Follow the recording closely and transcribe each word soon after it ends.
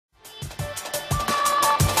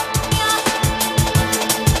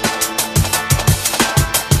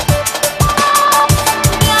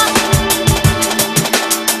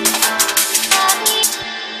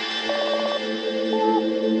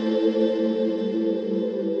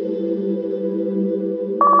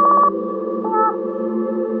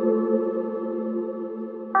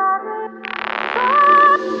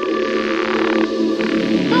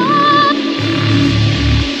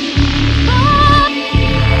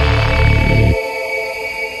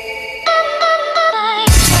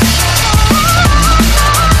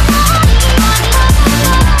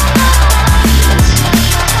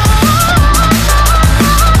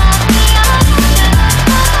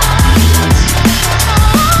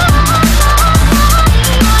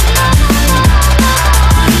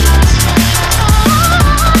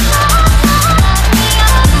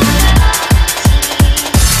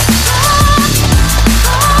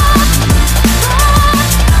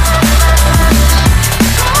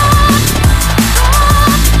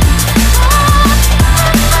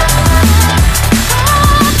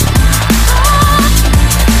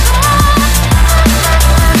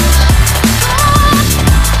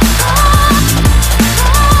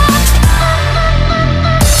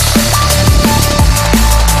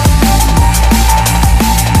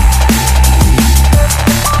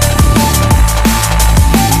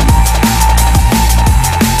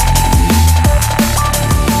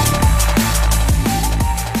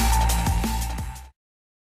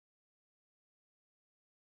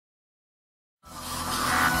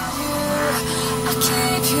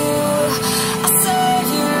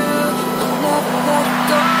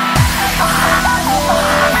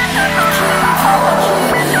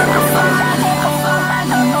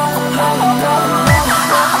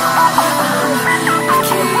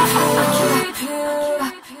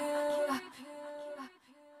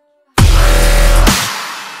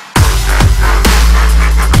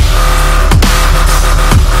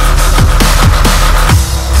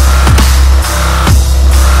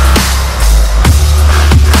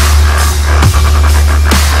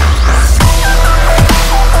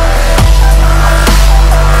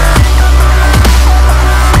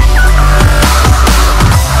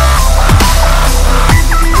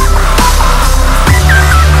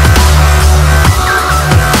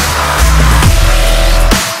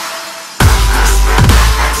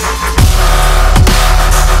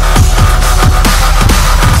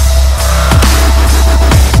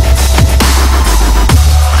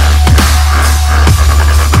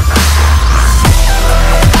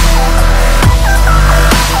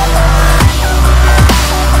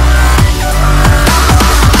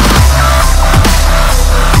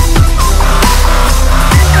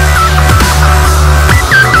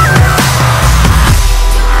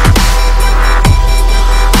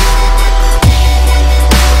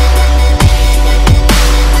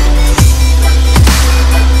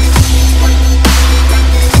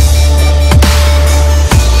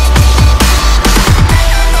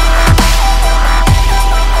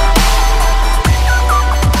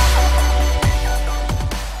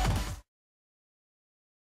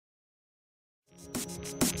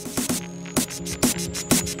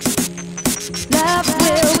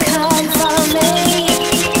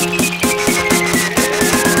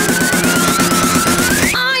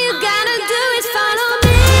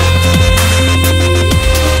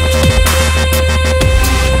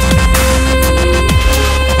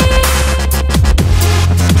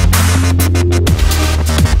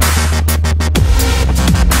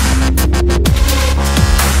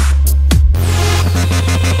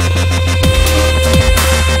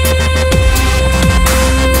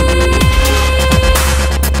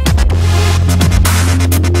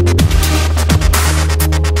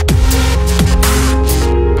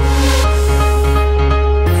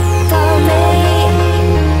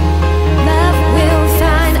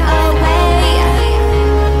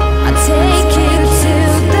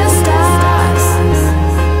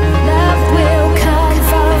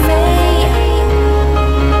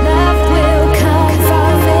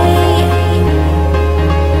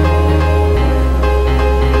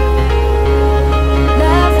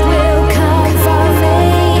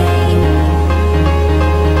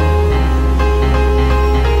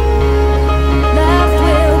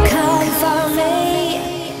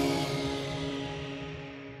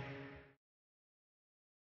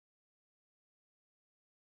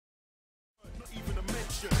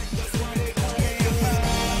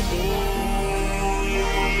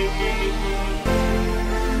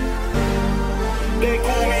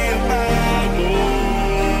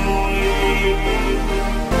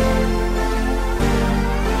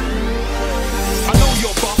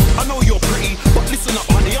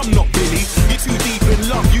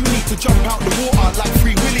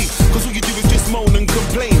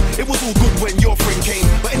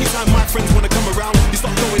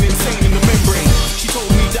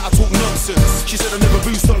She said I never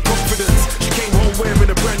boost her confidence. She came home wearing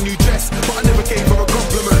a brand new dress, but I never gave her a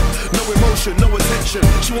compliment. No emotion, no attention.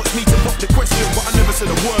 She wants me to pop the question, but I never said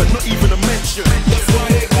a word, not even a mention. That's why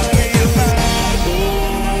they call me a bad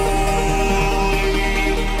boy.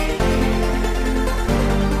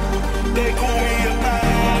 They call me a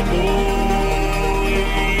bad boy.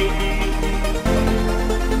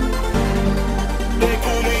 They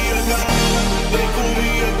call me a bad. They call me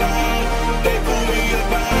a bad. They call me a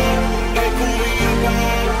bad. They call me a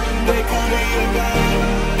bad. They call me a bad.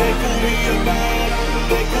 They call me a bad.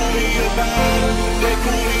 They call me a bad. They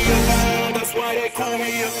call me a bad. That's why they call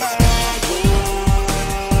me a bad.